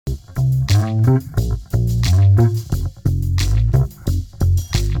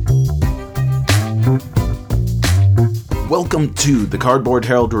Welcome to the Cardboard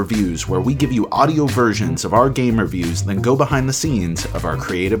Herald Reviews, where we give you audio versions of our game reviews, then go behind the scenes of our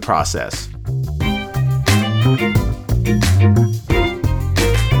creative process.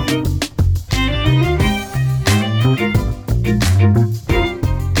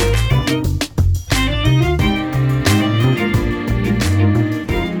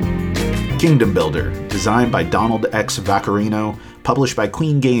 Kingdom Builder, designed by Donald X. Vaccarino, published by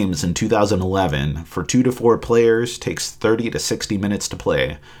Queen Games in 2011, for 2 to 4 players, takes 30 to 60 minutes to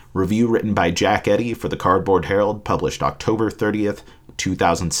play. Review written by Jack Eddy for the Cardboard Herald, published October 30th,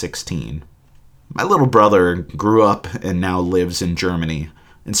 2016. My little brother grew up and now lives in Germany.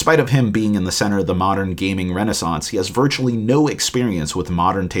 In spite of him being in the center of the modern gaming renaissance, he has virtually no experience with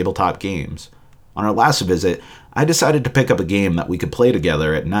modern tabletop games. On our last visit, I decided to pick up a game that we could play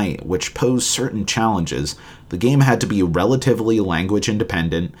together at night, which posed certain challenges. The game had to be relatively language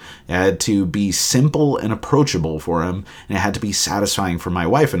independent, it had to be simple and approachable for him, and it had to be satisfying for my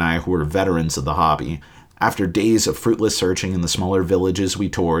wife and I, who were veterans of the hobby. After days of fruitless searching in the smaller villages we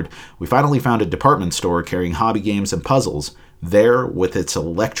toured, we finally found a department store carrying hobby games and puzzles. There, with its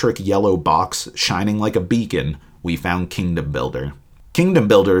electric yellow box shining like a beacon, we found Kingdom Builder. Kingdom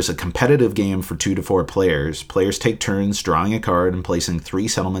Builder is a competitive game for 2 to 4 players. Players take turns drawing a card and placing 3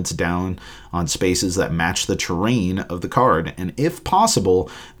 settlements down on spaces that match the terrain of the card, and if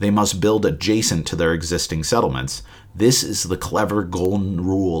possible, they must build adjacent to their existing settlements. This is the clever golden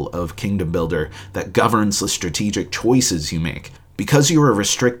rule of Kingdom Builder that governs the strategic choices you make. Because you are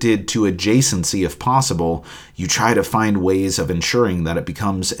restricted to adjacency if possible, you try to find ways of ensuring that it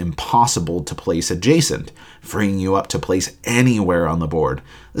becomes impossible to place adjacent, freeing you up to place anywhere on the board.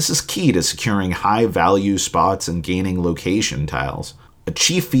 This is key to securing high-value spots and gaining location tiles. A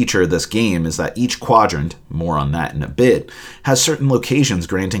chief feature of this game is that each quadrant, more on that in a bit, has certain locations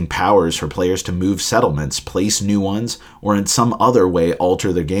granting powers for players to move settlements, place new ones, or in some other way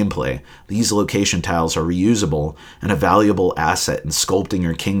alter their gameplay. These location tiles are reusable and a valuable asset in sculpting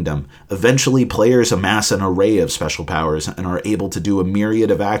your kingdom. Eventually, players amass an array of special powers and are able to do a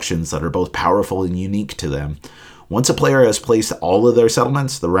myriad of actions that are both powerful and unique to them. Once a player has placed all of their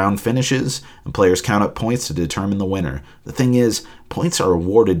settlements, the round finishes, and players count up points to determine the winner. The thing is, points are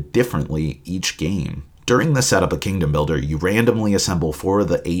awarded differently each game. During the setup of Kingdom Builder, you randomly assemble 4 of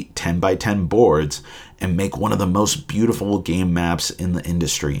the 8 10x10 boards and make one of the most beautiful game maps in the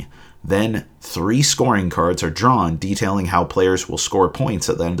industry. Then, 3 scoring cards are drawn detailing how players will score points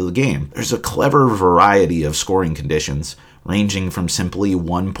at the end of the game. There's a clever variety of scoring conditions, ranging from simply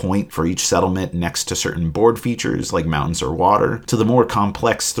 1 point for each settlement next to certain board features like mountains or water, to the more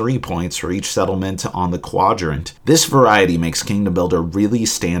complex 3 points for each settlement on the quadrant. This variety makes Kingdom Builder really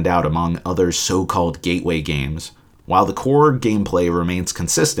stand out among other so-called gateway games. While the core gameplay remains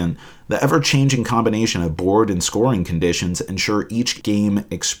consistent, the ever-changing combination of board and scoring conditions ensure each game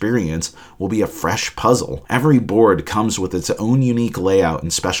experience will be a fresh puzzle. Every board comes with its own unique layout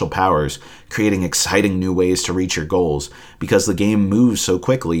and special powers, creating exciting new ways to reach your goals. Because the game moves so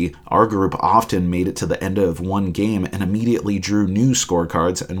quickly, our group often made it to the end of one game and immediately drew new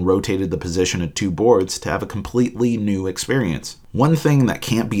scorecards and rotated the position of 2 boards to have a completely new experience. One thing that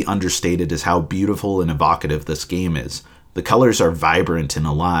can't be understated is how beautiful and evocative this game is. The colors are vibrant and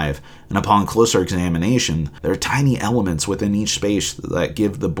alive, and upon closer examination, there are tiny elements within each space that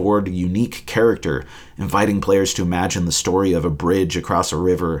give the board unique character, inviting players to imagine the story of a bridge across a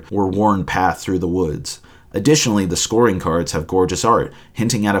river or worn path through the woods. Additionally, the scoring cards have gorgeous art,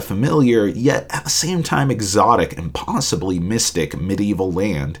 hinting at a familiar, yet at the same time exotic and possibly mystic medieval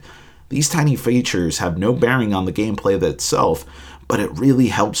land. These tiny features have no bearing on the gameplay itself, but it really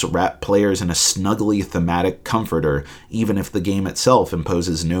helps wrap players in a snuggly thematic comforter, even if the game itself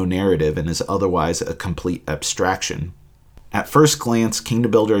imposes no narrative and is otherwise a complete abstraction. At first glance,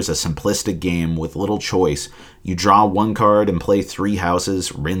 Kingdom Builder is a simplistic game with little choice. You draw 1 card and play 3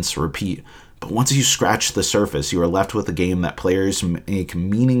 houses, rinse, repeat. But once you scratch the surface, you are left with a game that players make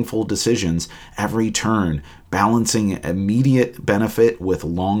meaningful decisions every turn, balancing immediate benefit with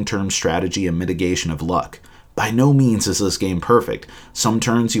long-term strategy and mitigation of luck. By no means is this game perfect. Some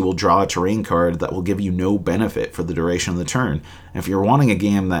turns you will draw a terrain card that will give you no benefit for the duration of the turn. If you're wanting a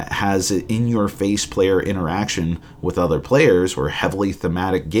game that has an in-your-face player interaction with other players or a heavily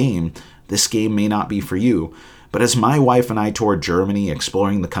thematic game, this game may not be for you. But as my wife and I toured Germany,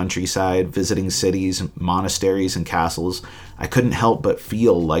 exploring the countryside, visiting cities, monasteries, and castles, I couldn't help but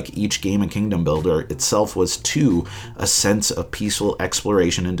feel like each game in Kingdom Builder itself was, too, a sense of peaceful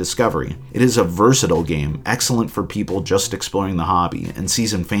exploration and discovery. It is a versatile game, excellent for people just exploring the hobby and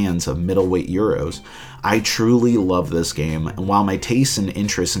seasoned fans of middleweight Euros. I truly love this game, and while my tastes and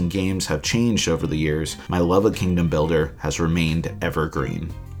interests in games have changed over the years, my love of Kingdom Builder has remained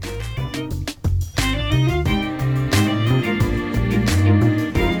evergreen.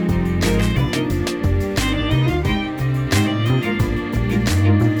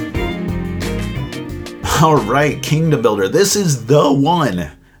 All right, Kingdom Builder. This is the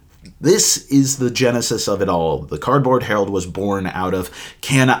one. This is the genesis of it all. The Cardboard Herald was born out of,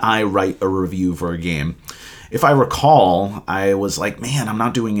 can I write a review for a game? If I recall, I was like, man, I'm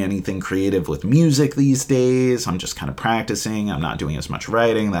not doing anything creative with music these days. I'm just kind of practicing. I'm not doing as much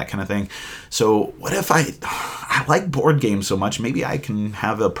writing, that kind of thing. So what if I like board games so much, maybe I can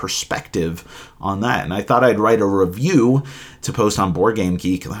have a perspective on that. And I thought I'd write a review to post on Board Game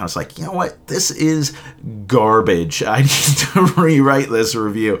Geek. And I was like, you know what? This is garbage. I need to rewrite this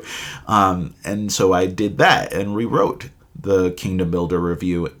review. And so I did that and rewrote the Kingdom Builder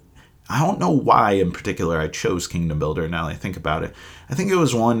review. I don't know why in particular I chose Kingdom Builder now that I think about it. I think it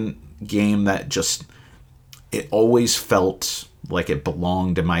was one game that just, it always felt like it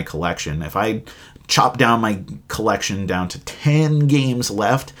belonged in my collection. If I chopped down my collection down to 10 games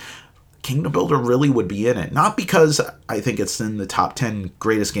left, Kingdom Builder really would be in it. Not because I think it's in the top 10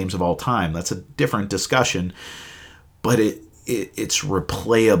 greatest games of all time. That's a different discussion. But it's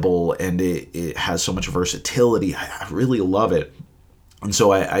replayable and it has so much versatility. I really love it. And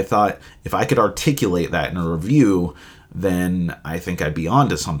so I thought if I could articulate that in a review, then I think I'd be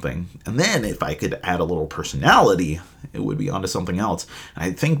onto something. And then if I could add a little personality, it would be onto something else. And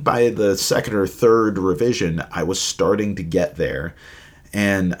I think by the second or third revision, I was starting to get there.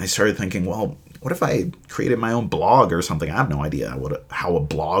 And I started thinking, well, what if I created my own blog or something? I have no idea how a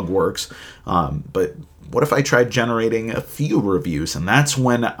blog works. But what if I tried generating a few reviews? And that's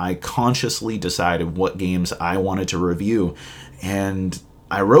when I consciously decided what games I wanted to review. And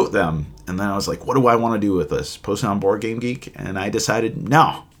I wrote them. And then I was like, what do I want to do with this? Post it on Board Game Geek? And I decided,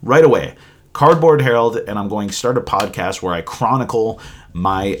 no, right away. Cardboard Herald, and I'm going to start a podcast where I chronicle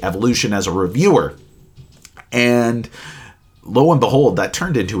my evolution as a reviewer. And lo and behold, that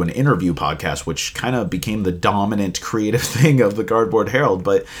turned into an interview podcast, which kind of became the dominant creative thing of the Cardboard Herald.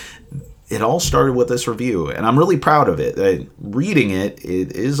 But it all started with this review, and I'm really proud of it. Reading it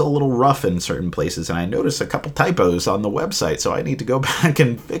is a little rough in certain places, and I noticed a couple typos on the website, so I need to go back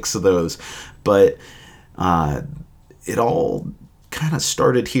and fix those. But it all kind of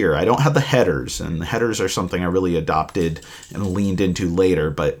started here. I don't have the headers, and the headers are something I really adopted and leaned into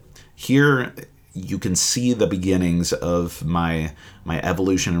later, but here you can see the beginnings of my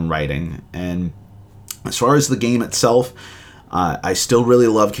evolution in writing. And as far as the game itself, I still really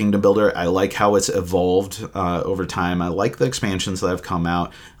love Kingdom Builder. I like how it's evolved over time. I like the expansions that have come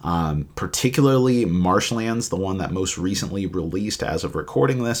out, particularly Marshlands, the one that most recently released as of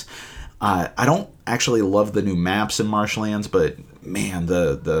recording this. I don't actually love the new maps in Marshlands, but man,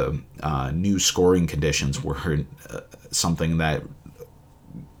 the new scoring conditions were something that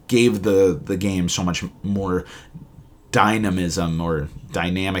gave the game so much more dynamism or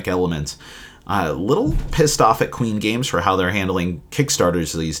dynamic elements. A little pissed off at Queen Games for how they're handling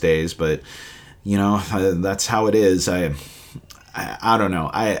Kickstarters these days, but you know, that's how it is. I don't know.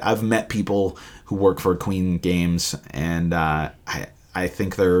 I've met people who work for Queen Games, and I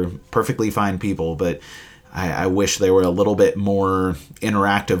think they're perfectly fine people, but I wish they were a little bit more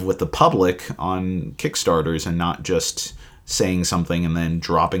interactive with the public on Kickstarters and not just saying something and then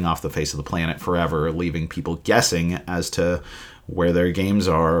dropping off the face of the planet forever, leaving people guessing as to where their games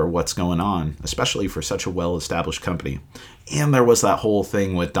are or what's going on, especially for such a well-established company. And there was that whole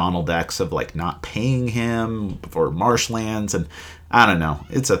thing with Donald X of like not paying him for Marshlands, and I don't know,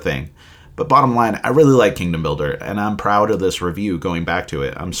 it's a thing. But bottom line, I really like Kingdom Builder, and I'm proud of this review going back to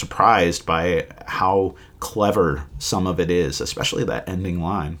it. I'm surprised by how clever some of it is, especially that ending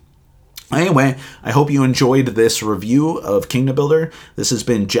line. Anyway, I hope you enjoyed this review of Kingdom Builder. This has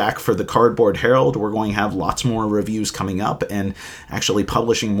been Jack for the Cardboard Herald. We're going to have lots more reviews coming up and actually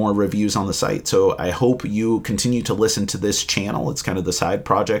publishing more reviews on the site. So I hope you continue to listen to this channel. It's kind of the side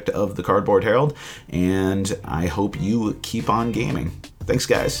project of the Cardboard Herald. And I hope you keep on gaming. Thanks,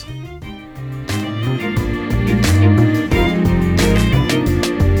 guys.